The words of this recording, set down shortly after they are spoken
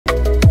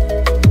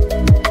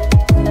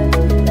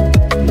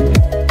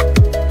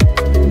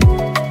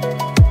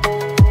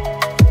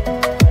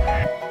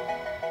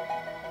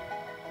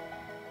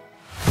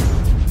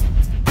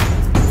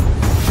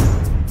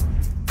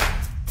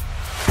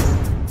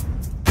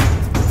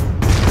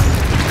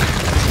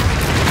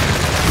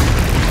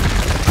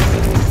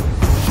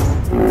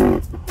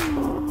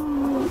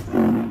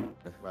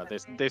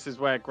This is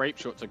where grape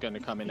shots are going to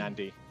come in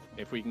handy.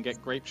 If we can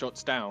get grape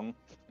shots down,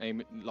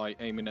 aiming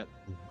at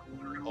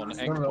on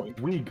X point.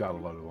 We got a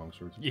lot of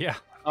longswords. Yeah.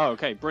 Oh,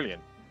 okay,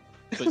 brilliant.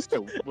 But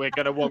still, we're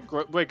gonna want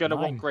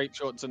grape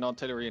shots and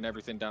artillery and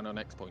everything down on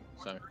X point.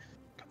 So.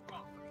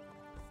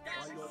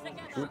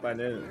 Group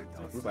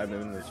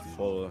island is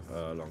full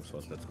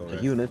longswords. Let's go.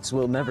 The units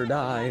will never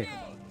die.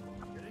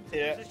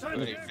 Yeah.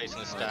 Only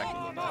facing a stack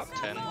of about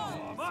 10.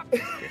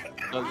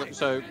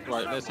 So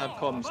right, let's have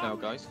comms now,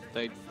 guys.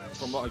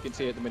 From what I can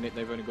see at the minute,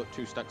 they've only got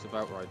 2 stacks of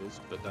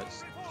outriders, but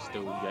that's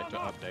still yet to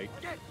update.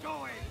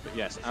 But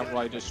yes,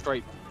 outriders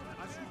straight.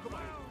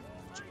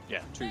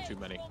 Yeah, too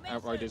many.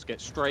 Outriders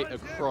get straight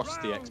across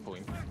the X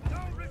point.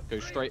 Go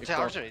straight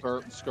across,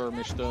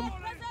 skirmish them.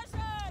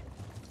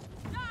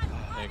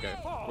 There you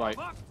go. Right.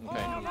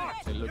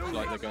 Okay. It looks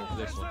like they're going for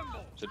this one.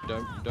 So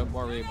don't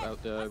worry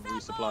about the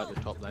resupply at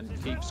the top then.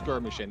 Keep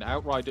skirmishing.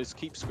 Outriders,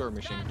 keep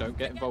skirmishing. Don't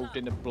get involved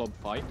in a blob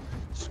fight.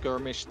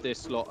 Skirmish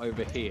this lot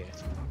over here.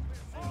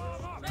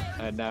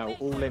 And now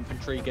all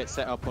infantry get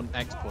set up on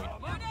X point.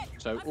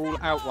 So all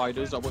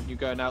outriders, I want you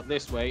going out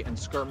this way and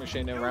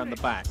skirmishing around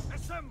the back.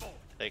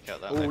 Take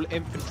out that all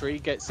infantry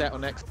get set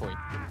on X point.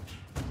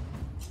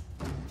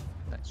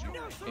 That's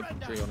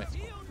infantry on X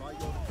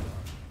point.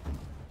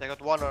 They got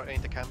one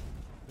in the camp.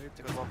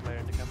 They got one player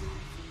in the camp.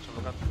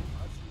 So got.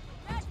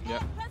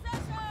 Yeah.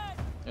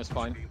 That's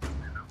fine.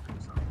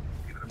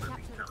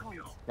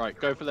 Right,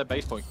 go for their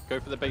base point. Go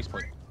for the base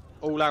point.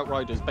 All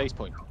outriders, base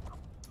point.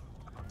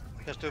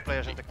 There's 2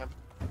 players in the camp.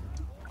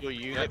 Your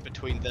unit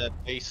between their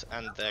base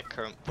and their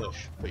current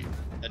push.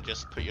 And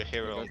just put your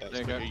hero on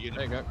base. There you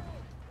go.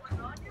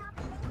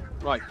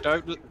 Right,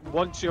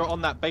 once you're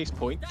on that base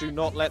point, do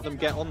not let them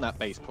get on that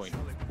base point.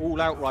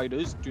 All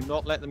outriders, do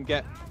not let them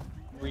get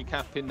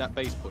recapping that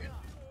base point.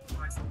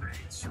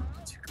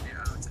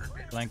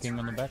 Flanking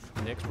on the back.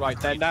 Right,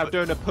 they're now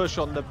doing a push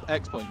on the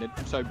X point.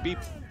 So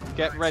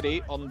get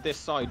ready on this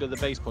side of the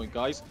base point,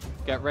 guys.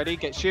 Get ready,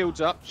 get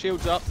shields up,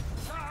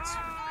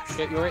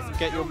 Get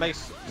your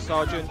mace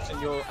sergeants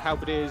and your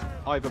halberdiers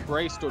either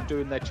braced or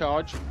doing their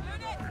charge.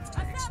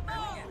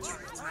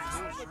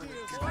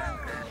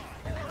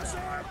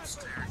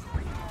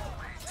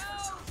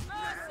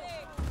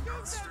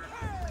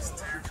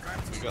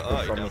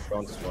 From the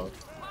front as well.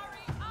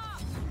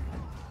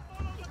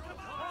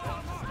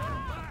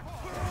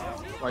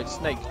 Right,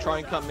 Snake, try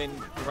and come in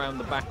around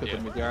the back of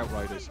them with your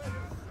outriders.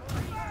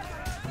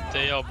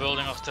 They are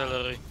building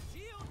artillery.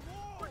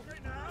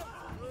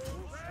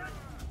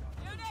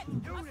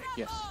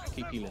 Yes,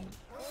 keep healing them.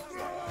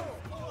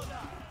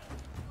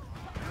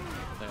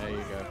 There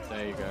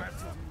you go.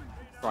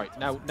 Right,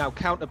 now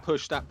counter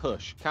push that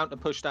push. Counter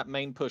push that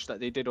main push that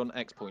they did on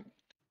X point.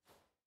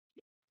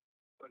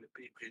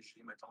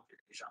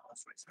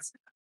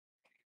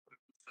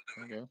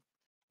 There you go.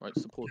 Right,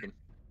 support them.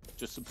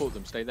 Just support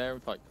them. Stay there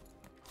and fight.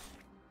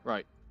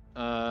 Right.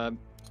 Come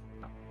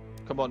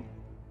on.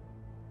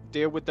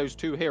 Deal with those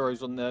 2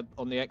 heroes on the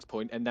X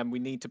point, and then we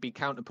need to be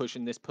counter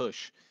pushing this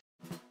push.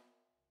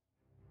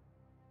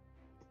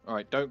 All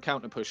right, don't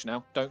counter push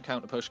now. Don't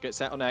counter push. Get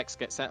set on X.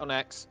 Get set on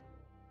X.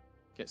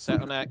 Get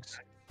set on X.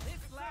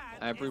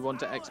 Everyone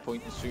to X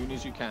point as soon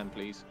as you can,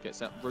 please. Get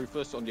set.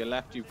 Rufus, on your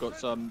left, you've got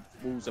some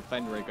walls of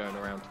Fenrir going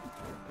around.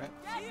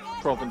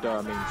 Provender,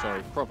 I mean,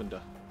 sorry,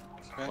 Provender.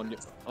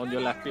 On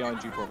your left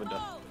behind you,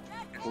 Provender.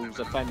 Walls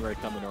of Fenrir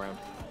coming around.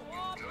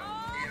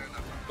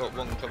 Got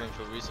one coming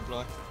for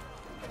resupply.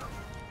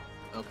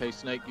 Okay,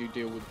 Snake, you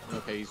deal with.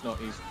 Okay, he's not.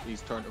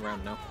 He's turned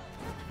around now.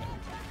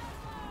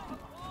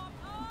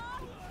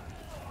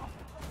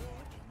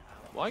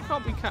 Why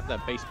can't we cap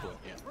that base point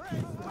yet?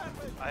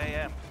 I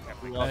am.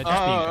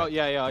 Oh,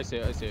 yeah, I see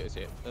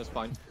it. That's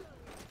fine.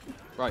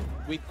 Right,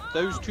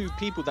 those 2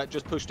 people that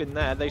just pushed in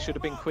there, they should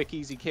have been quick,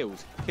 easy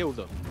kills. Kill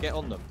them. Get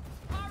on them.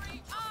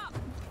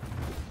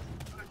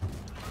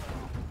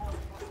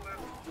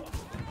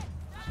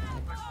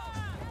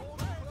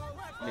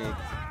 Need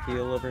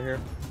heal over here.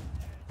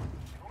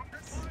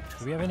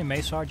 Do we have any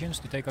mace sergeants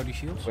to take out these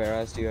shields?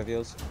 Whereas do you have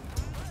heals?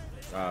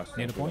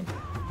 Near the point?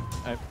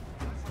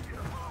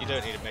 You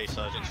don't need a mace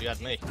sergeant, you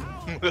had me.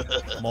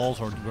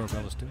 Mauls or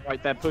Burbella's too.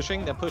 Right, they're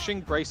pushing,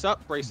 brace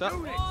up.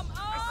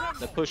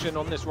 They're pushing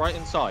on this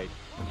right-hand side.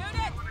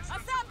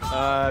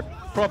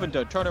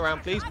 Provender, turn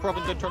around, please.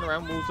 Provender, turn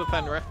around, walls of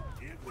Fenrir.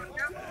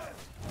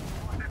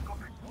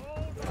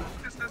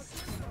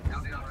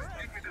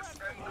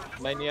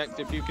 Maniacs,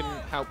 if you can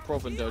help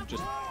Provender,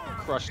 just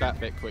crush that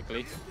bit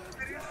quickly.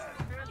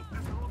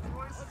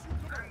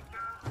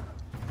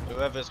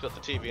 Whoever's got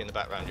the TV in the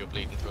background, you're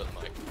bleeding through at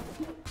the mic.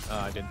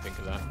 I didn't think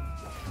of that.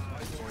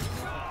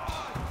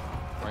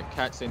 Right,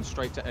 Cats in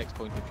straight to X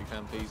point if you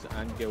can, please.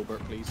 And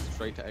Gilbert, please,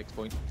 straight to X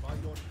point.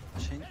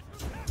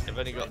 They've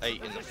only got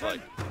 8 in the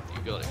fight.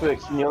 You got it. Wait,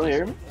 can you all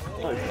hear me?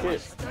 Oh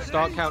shit.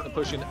 Start counter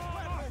pushing.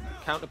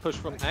 Counter push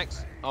from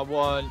X. I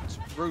want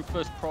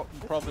Rufus,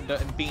 Provender,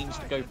 and Beans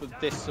to go for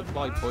this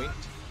supply point.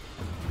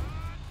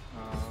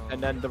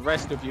 And then the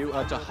rest of you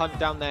are to hunt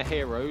down their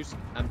heroes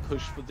and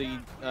push for the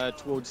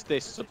towards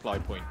this supply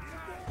point.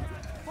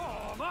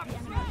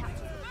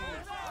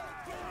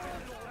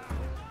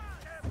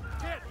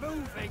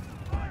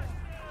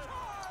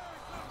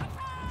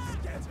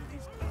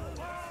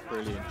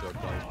 Brilliant job,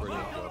 guys.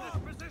 Brilliant job.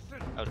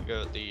 How to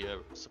go at the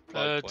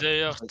supply point.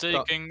 They are Stop.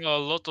 taking a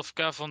lot of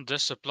cav on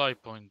this supply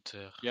point.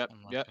 Yep.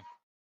 I'm Yep. marking.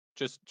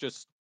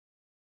 Just.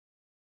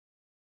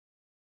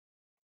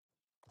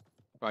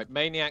 Right,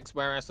 Maniacs,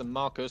 Warehouse, and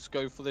Marcus,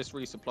 go for this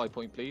resupply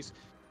point, please.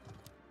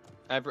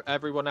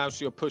 Everyone else,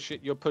 you're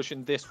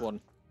pushing this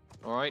one.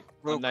 All right,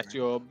 unless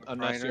you're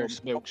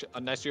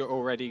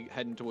already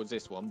heading towards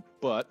this one,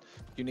 but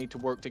you need to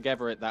work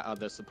together at that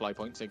other supply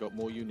point. So you got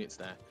more units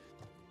there.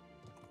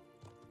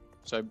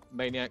 So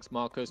Maniacs,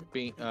 Marcus,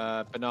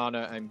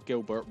 Banana, and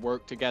Gilbert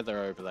work together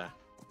over there.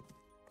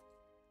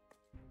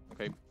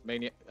 Okay,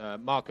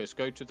 Marcus,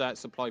 go to that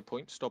supply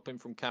point. Stop him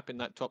from capping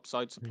that top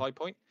side supply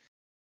point.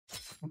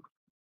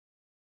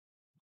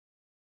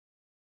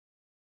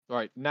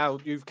 Right, now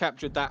you've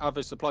captured that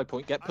other supply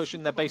point. Get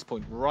pushing their base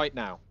point right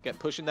now. Get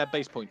pushing their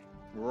base point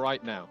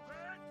right now.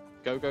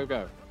 Go, go,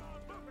 go.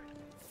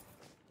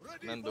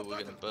 Remember,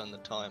 we're gonna burn the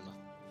timer.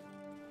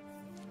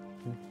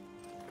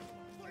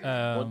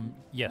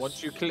 Yes.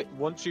 Once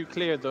you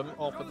clear them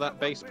off of that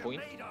base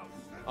point,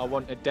 I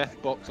want a death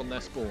box on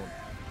their spawn.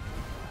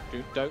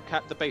 Don't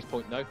cap the base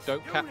point, no.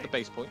 Don't cap the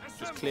base point.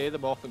 Just clear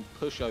them off and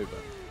push over.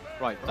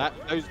 Right,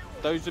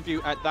 those of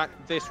you at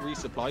this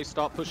resupply,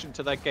 start pushing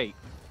to their gate.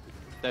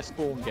 Their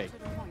spawn gate.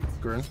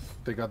 Grin,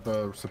 they got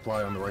the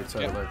supply on the right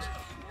side of X.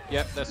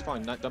 Yep, that's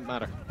fine. That doesn't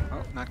matter.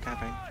 Oh, not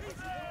capping.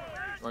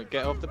 Right,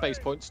 get off the base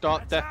point.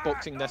 Start death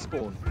boxing their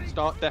spawn.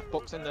 Start death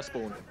boxing their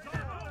spawn.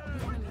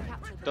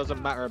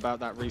 Doesn't matter about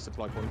that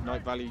resupply point.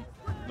 Night Valley,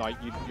 like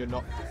you're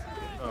not.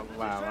 Oh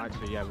wow,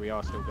 actually, yeah, we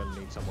are still going to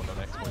need someone on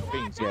X point.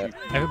 Beans, Yeah.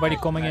 Everybody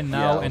coming in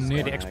now, Yeah, and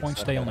near the on X point,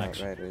 stay on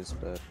X. Right, is,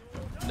 but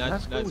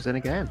That's frozen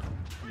again.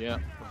 Yeah.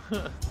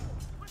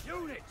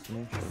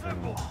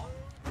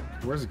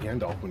 Where's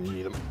Gandalf when you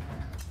need him?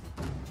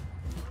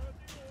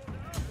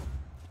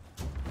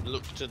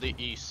 Look to the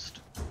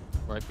east.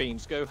 Right,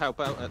 Beans, go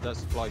help out at that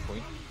supply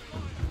point.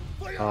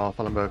 Oh,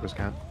 Fallenberg was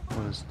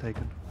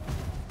taken.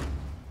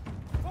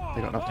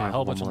 They got enough time for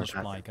one Halbert's on more the attack.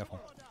 supply, careful.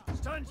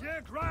 Stand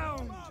your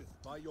ground.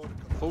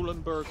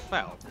 Fallenberg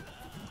fell.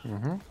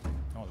 Mm-hmm.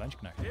 Oh,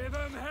 Lensknecht. Give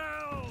them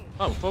hell.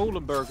 Oh,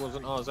 Fallenberg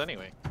wasn't ours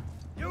anyway.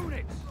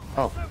 Units.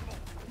 Oh.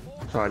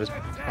 Sorry,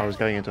 I was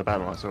going into a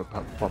battle, I saw it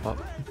pop up.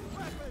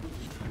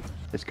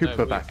 It's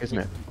Cooper back, isn't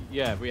it?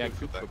 Yeah, we had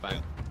Cooper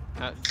back.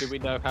 Do we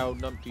know how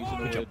Numpties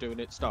and all are doing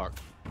at Stark?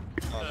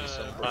 Army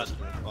Sunburst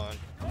fine.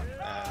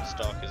 And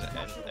Stark is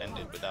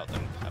ended without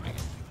them having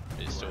it.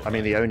 It's still I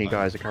mean, the only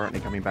guys are currently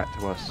coming back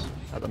to us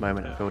at the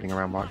moment and building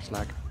around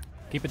Rijkslag.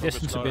 Keep a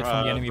distance a bit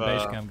from the enemy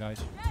base camp, guys.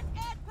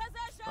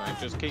 Right,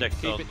 just keep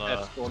it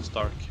there.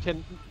 Stark.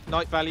 Can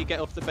Night Valley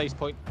get off the base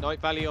point? Night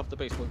Valley off the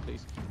base point,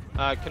 please.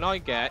 Can I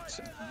get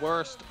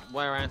Worst,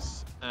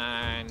 Warehouse,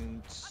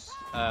 and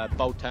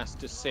Boltas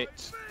to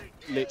sit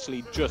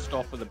literally just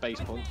off of the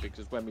base point,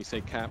 because when we say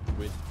cap,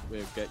 we'll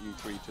get you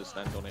three to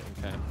stand on it and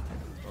camp.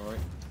 Alright.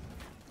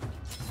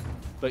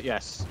 But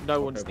yes, no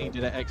one's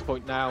needed at X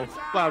point now.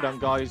 Well done,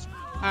 guys.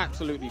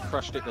 Absolutely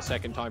crushed it the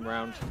second time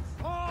round.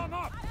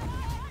 How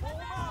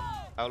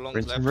long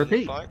Rinse is and left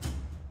in the repeat. fight?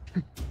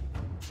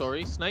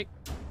 Sorry, Snake?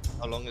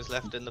 How long is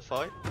left in the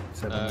fight?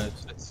 7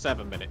 minutes.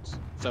 7 minutes.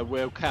 So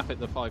we'll cap at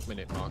the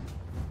 5-minute mark.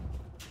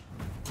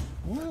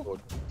 Or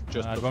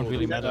just It won't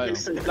really matter.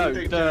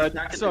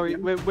 Sorry,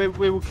 we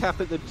will cap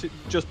at the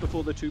just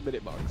before the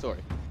 2-minute mark. Sorry.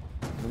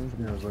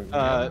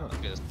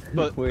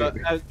 But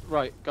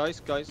right,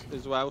 guys,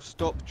 as well,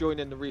 stop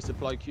joining the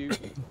resupply queue.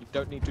 You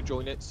don't need to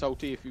join it.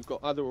 Salty, if you've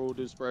got other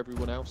orders for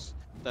everyone else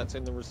that's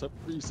in the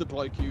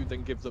resupply queue,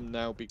 then give them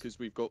now, because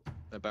we've got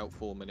about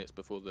 4 minutes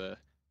before the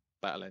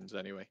battle ends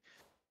anyway.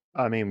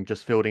 I mean,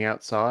 just fielding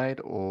outside,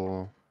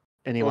 or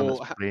anyone that's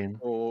probably in.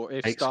 Or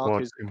if Eight Stark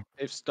squad is can-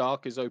 if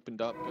Stark is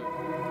opened up.